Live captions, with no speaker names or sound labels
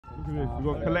We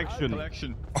got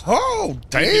collection. Oh,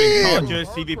 damn. Charger,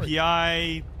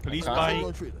 CVPI, police bike.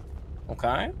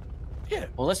 Okay. Yeah.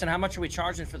 Well, listen, how much are we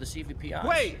charging for the CVPI?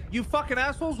 Wait, you fucking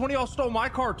assholes! One of y'all stole my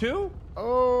car too?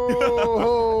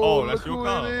 Oh, that's your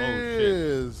car.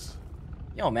 Oh, shit.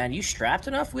 Yo, man, you strapped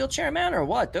enough, wheelchair man, or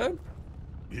what, dude?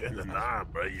 Yeah, nah,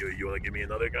 bro. You wanna give me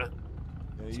another gun?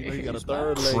 Yeah, you know you got a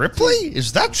third leg. Ripley?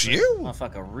 Is that you?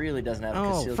 Motherfucker really doesn't have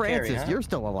concealed Francis, carry, huh? you're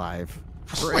still alive.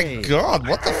 Oh my god,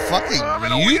 what the fuck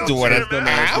are you doing at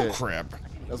our crib?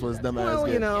 That's what his dumb ass Well,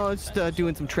 did. you know, just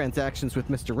doing some transactions with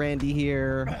Mr. Randy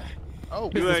here. Oh,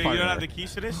 you don't have the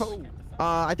keys to this?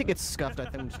 I think it's scuffed. I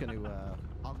think I'm just gonna.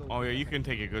 I'll go Oh yeah, you can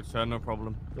take it, good sir, no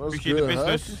problem. What's Appreciate good, the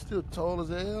business. She's still tall as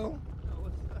hell.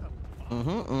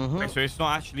 Okay, so it's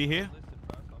not actually here?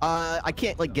 I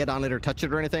can't like get on it or touch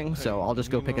it or anything, so I'll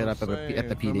just go pick it up at the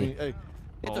PD. I mean, hey,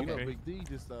 It's okay. Big D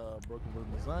just broke up with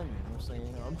lasagna. You know what I'm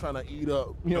saying? I'm trying to eat up.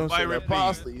 You know what I'm saying? That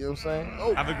pasta. You know what I'm saying?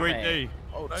 Oh, have a great day.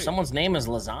 Oh, someone's name is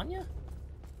Lasagna?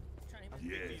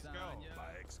 Yeah, my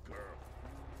ex-girl.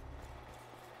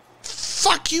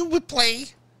 Fuck you, Ripley.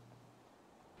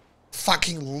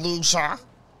 Fucking loser.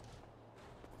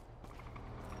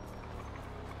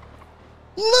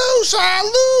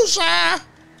 Loser!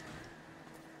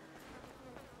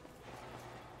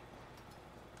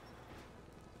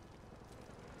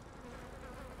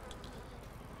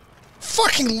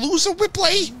 Fucking loser,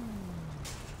 Ripley!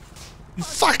 You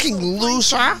fucking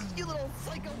loser! You little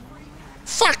psycho freak!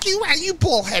 Fuck you, and you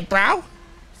bullhead, bro!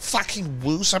 Fucking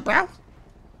loser, bro!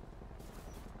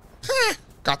 Huh,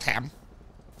 got him.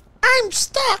 I'm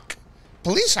stuck!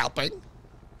 Police helping?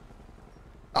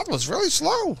 That was really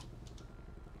slow.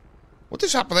 What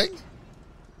is happening?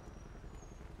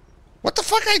 What the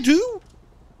fuck I do?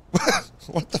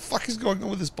 What the fuck is going on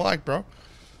with this bike, bro?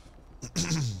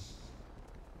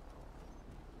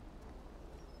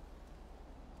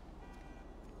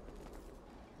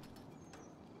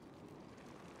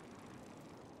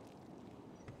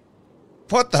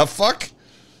 What the fuck?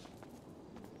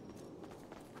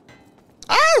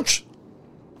 Ouch!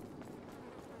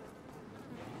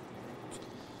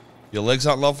 Your legs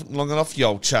aren't long enough?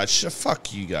 Yo, chat,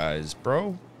 fuck you guys,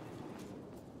 bro.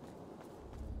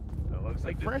 That looks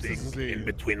like the thing in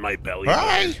between my belly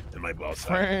Hi. and my balls.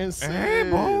 Francis. Hey,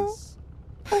 bro.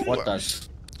 What does?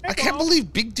 I can't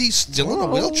believe Big D's still in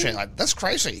a wheelchair. Like, that's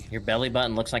crazy. Your belly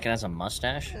button looks like it has a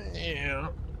mustache? Yeah.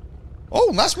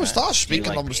 Oh, nice mustache. Do you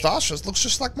Speaking like of mustaches, looks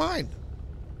just like mine.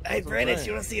 Hey, Brandon,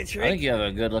 you want to see a trick? I think you have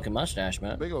a good looking mustache,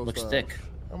 man. Big old Looks style. thick.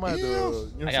 I might have to, Yeah. you know I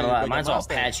what got a I'm lot. saying, Mine's make a all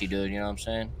mustache. patchy, dude. You know what I'm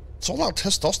saying? It's all our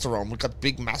testosterone. We got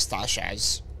big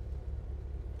mustaches.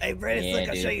 Hey, Brandon, Yeah, look,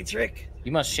 I'll dude. show you a trick.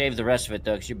 You must shave the rest of it,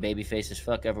 though, because your baby face is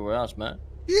fuck everywhere else, man.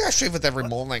 Yeah, I shave it every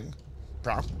morning,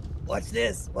 bro. Watch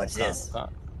this. Watch this.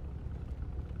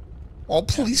 Oh,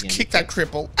 please kick that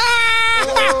cripple.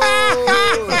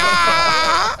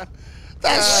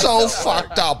 That's so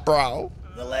fucked up, bro.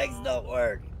 The legs don't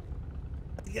work.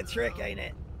 That's a good trick, ain't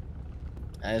it?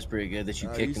 That is pretty good that you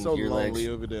kicked He's him so with your lonely legs.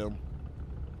 over there.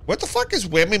 What the fuck is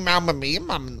Whammy Mamma Mia,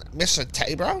 Mr.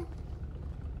 Tay, bro?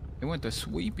 They went to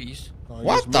Sweepies. Oh, you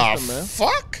What just the missed him, man.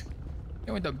 fuck?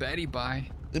 They went to Betty Buy.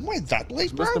 Am I that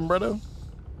late, bro? Missed him, brother.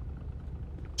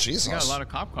 Jesus. We got a lot of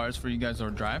cop cars for you guys to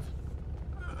drive.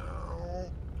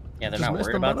 Yeah, they're Just not missed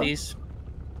worried him, about brother. these.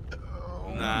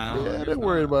 Nah. Yeah, they're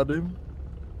worried about him.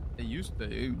 They used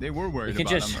to. They were worried We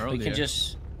could about just. them We earlier.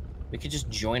 could just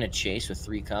join a chase with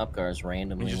 3 cop cars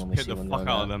randomly We just when we hit see the one fuck going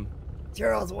out down. of them.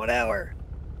 Charles, 1 hour.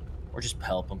 Or just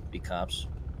help them be cops.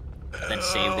 Then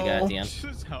save the guy at the end.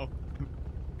 Just help.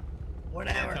 1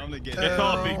 Tell hour. them to get Get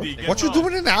off, Big D. Get What you off.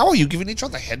 doing in an hour? You giving each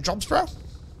other head jobs, bro?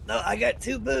 No, I got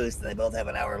 2 boosts, and they both have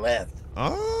an hour left.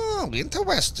 Oh,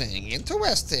 interesting.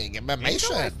 Information.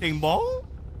 Interesting, bro.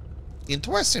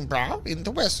 Interesting, bro.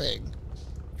 Interesting.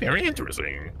 Very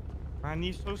interesting. Man,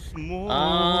 he's so small.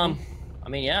 I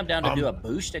mean, yeah, I'm down to do a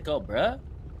boost to go, bruh.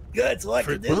 Good, so I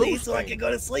For can do these boost, so I can go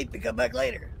to sleep and come back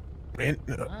later.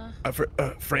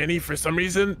 Franny, for some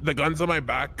reason, the guns on my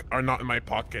back are not in my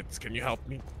pockets. Can you help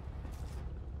me?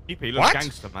 He What? looks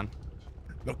gangster, man.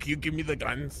 Look, you give me the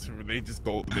guns, or they just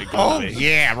go. They go Oh, away.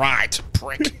 yeah, right.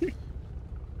 Prick.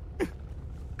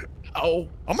 Oh,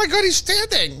 Oh my god, he's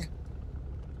standing.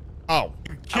 Oh.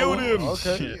 Killed him.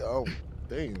 Okay. Shit. Oh,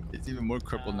 damn. It's even more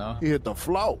crippled now. He hit the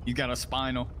floor. You got a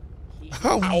spinal.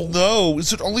 Oh no.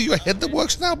 Is it only your head that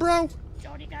works now, bro?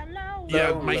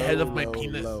 yeah, my head of my Low,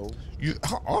 penis. low. You,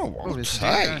 Oh, this big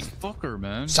okay. ass fucker,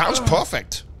 man. Sounds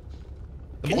perfect.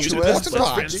 The Can most you important do this,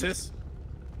 part. Francis?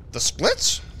 The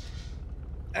splits?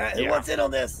 All right, who Yeah. wants in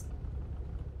on this?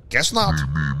 Guess not.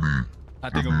 I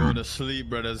think I'm going to sleep,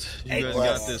 brothers. You Hey, guys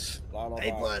plus. got this.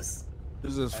 A plus.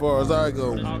 This is as far as I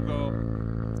go. I'll go.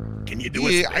 Can you do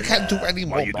it? I can't do any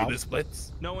more, While you bro. do the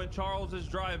splits? No, when Charles is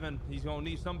driving, he's gonna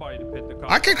need somebody to pit the car.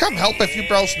 I can come help if you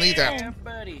bros need Yeah, it.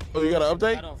 buddy. Oh, you got an I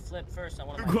update? don't flip first. I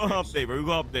want We go update, bro. We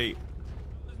go update.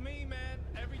 It's me, man.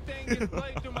 Everything is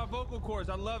played through my vocal cords.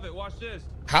 I love it. Watch this.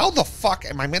 How the fuck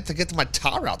am I meant to get my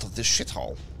tar out of this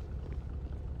shithole?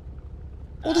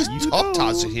 All these top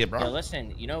tars are here, Yo, bro.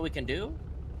 listen, you know what we can do?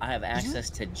 I have access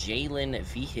to Jalen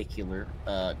Vehicular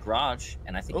Garage,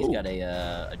 and I think he's got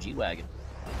a G-Wagon.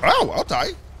 Oh,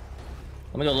 okay.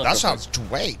 Let me go look. That sounds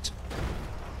great.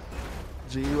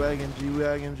 G-Wagon,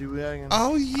 G-Wagon, G-Wagon.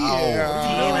 Oh,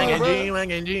 yeah.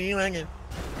 G-Wagon, G-Wagon.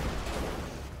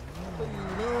 What are you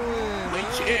doing? My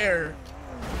chair.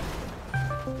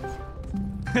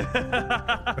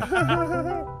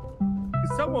 Can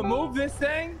someone move this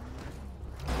thing?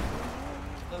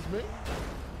 That's me.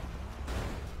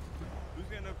 Who's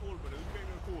getting a call, brother? Who's getting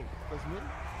a call? That's me.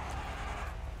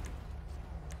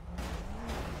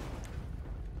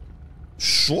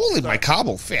 Surely my car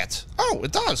will fit. Oh,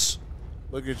 it does.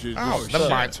 Look at you. Oh, just never shut.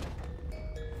 mind.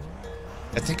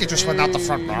 I think it just went out the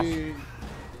front, bro.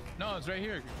 No, it's right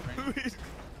here.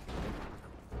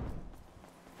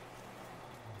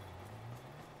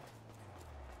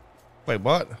 Wait,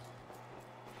 what?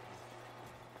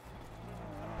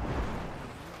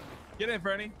 Get in,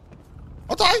 Freddy.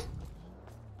 Okay.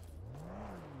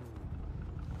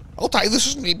 Okay, this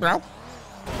is me, bro.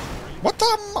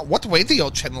 What radio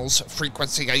channels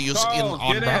frequency are you in Charles,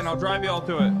 on, get bro? in. I'll drive you all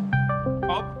to it.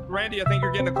 Oh, Randy, I think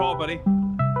you're getting a call, buddy.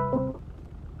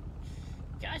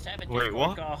 Guys, I have a Wait, Discord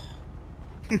what? call.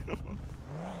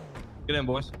 Get in,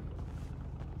 boys.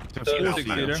 Chill out, 6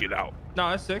 man. seater. Chill out. No,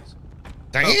 that's 6.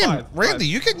 Damn, five. Randy,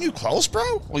 you get new clothes,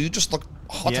 bro? Or you just look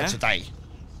hotter Yeah? today?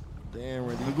 Damn,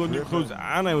 Randy. We go new clothes,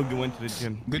 and I will go into the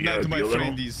gym. Good night to my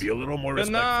friendies. Be a little more Good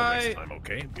respectful night. next time,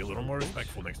 okay? Be a little more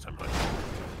respectful next time.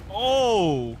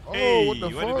 Oh, hey, what the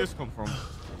where fuck? did this come from?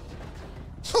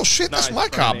 Oh shit, that's Nice, my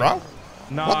car, Franny. bro.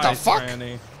 Nice, What the fuck?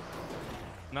 Franny.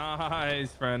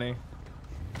 Nice, Franny.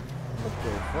 What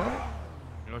the fuck?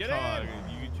 You know, Get Charles,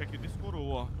 in. you check your Discord or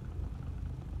what?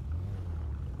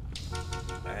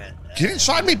 Get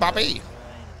inside me, Bobby.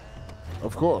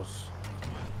 Of course.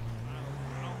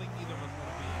 I don't think either of us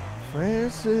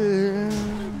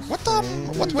want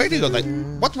Francis. What radio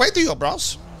what radio,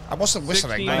 bros? I wasn't to be.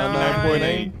 listening.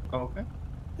 69. Okay.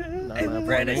 Hey,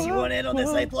 Brandon, you want in on this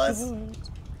A+?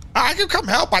 I can come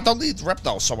help. I don't need rep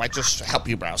though, so I just help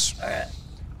you, bros. All right.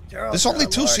 Charles, There's only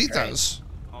Laura 2 Crane. seaters.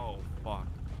 Oh, fuck.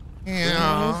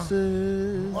 Yeah.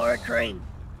 Laura Crane.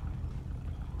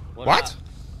 What? up?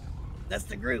 That's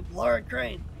the group. Laura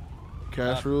Crane.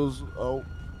 Cash rules. Oh,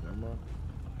 never mind.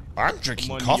 I'm drinking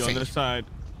Money coffee. on the side.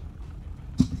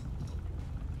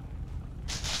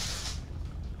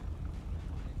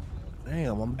 Damn,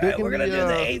 I'm All right, digging we're gonna do the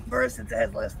the 8 first since it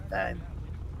has less time.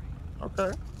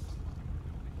 Okay.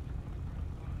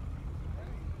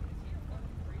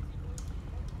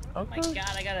 Oh my God,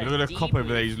 I got a Look at the D cop over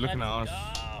there, he's boost. looking Let's at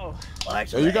us. go. Well,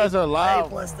 actually, you guys are A live.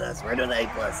 plus us. We're doing the A+.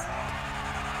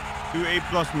 Do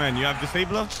A+, man. You have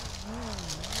disabler?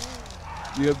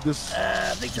 You have this.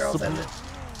 I think Charles has it.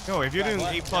 Yo, if you're doing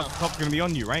What? A+, the cop's gonna be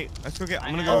on you, right? Let's go get.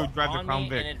 I'm gonna I go have drive the on Crown me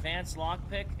Vic. an advanced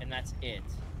lockpick, and that's it.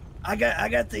 I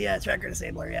got the tracker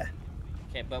disabler. Yeah.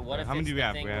 Okay, but what if How many it's do we the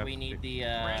have? thing We where have we need the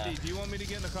Randy, do you want me to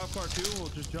get in the cop car too? We'll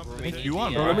just jump in. If you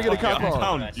want, bro. Let me get a Fuck cop it, I'm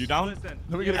car. down. You down? Listen,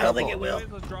 Let me get a I don't cop think car. it will.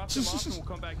 let's drop them off and we'll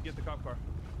come back and get the cop cars.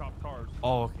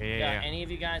 Oh, okay, Yeah, yeah. any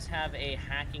of you guys have a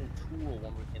hacking tool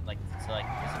when we can, like, so like,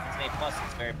 if it's an A+,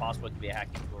 it's very possible it could be a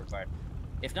hacking tool required.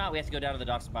 If not, we have to go down to the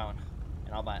docks and buy one,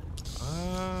 and I'll buy it.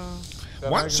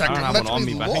 1 I second, don't have let one on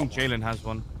me, me but I think look. Jalen has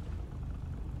one.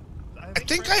 I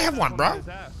think I have one, bro.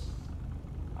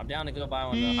 I'm down to go buy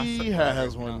one, though. He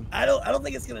has one. I don't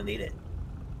think it's gonna need it.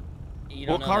 You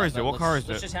don't What know car that, is it? but What car let's- is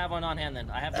Let's it? just have one on hand,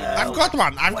 then. I have the I've got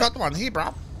one. I've got one. Here,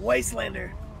 bro. Wastelander.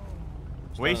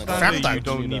 Wastelander, Fanta. you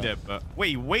don't need it, but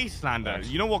wait, Wastelander.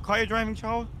 You know what car you're driving,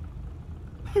 Charles?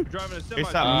 Driving a semi.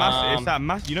 It's that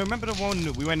mass. You know, remember the one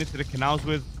that we went into the canals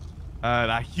with?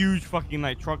 That huge fucking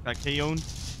like truck that K owned,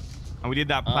 and we did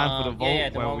that plan for the vault yeah,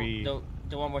 the where one, we.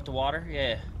 the one with the water,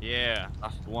 yeah. Yeah,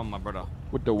 that's the one, my brother.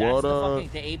 With the That's water. the fucking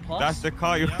the A+. That's the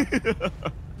car. You.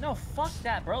 No, fuck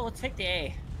that, bro. Let's take the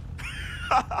A.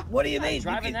 What do you mean?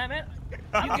 Driving that, man? You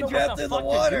I don't can know drive what through the fuck to do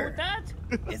water. with that.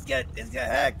 It's got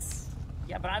hacks.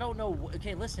 Yeah, but I don't know.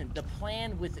 Okay, listen. The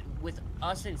plan with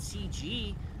us and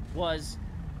CG was,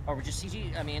 or just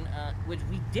CG. I mean, we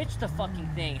ditched the fucking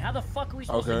thing. How the fuck are we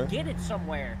supposed to get it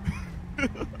somewhere?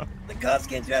 The cops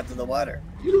can't drive through the water.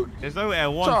 There's no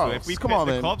air one, so if we Charles, come pit on,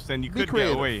 the man. cops, then you Be could get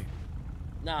creative. away.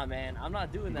 Nah, man, I'm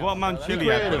not doing that. Go on, man,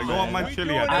 Chiliad. Go on, man,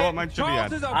 Chiliad. Go on, man,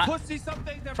 Charles is Chiliad. a pussy. Some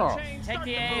things never Charles. change. Take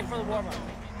the A for the warm-up.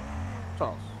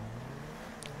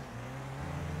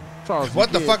 Charles,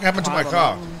 What the fuck happened to my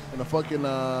car? In a fucking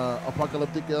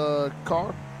apocalyptic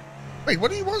car? Wait,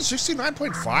 what do you want?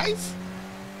 69.5?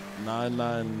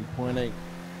 99.8.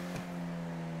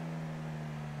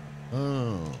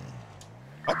 Oh.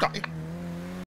 Okay.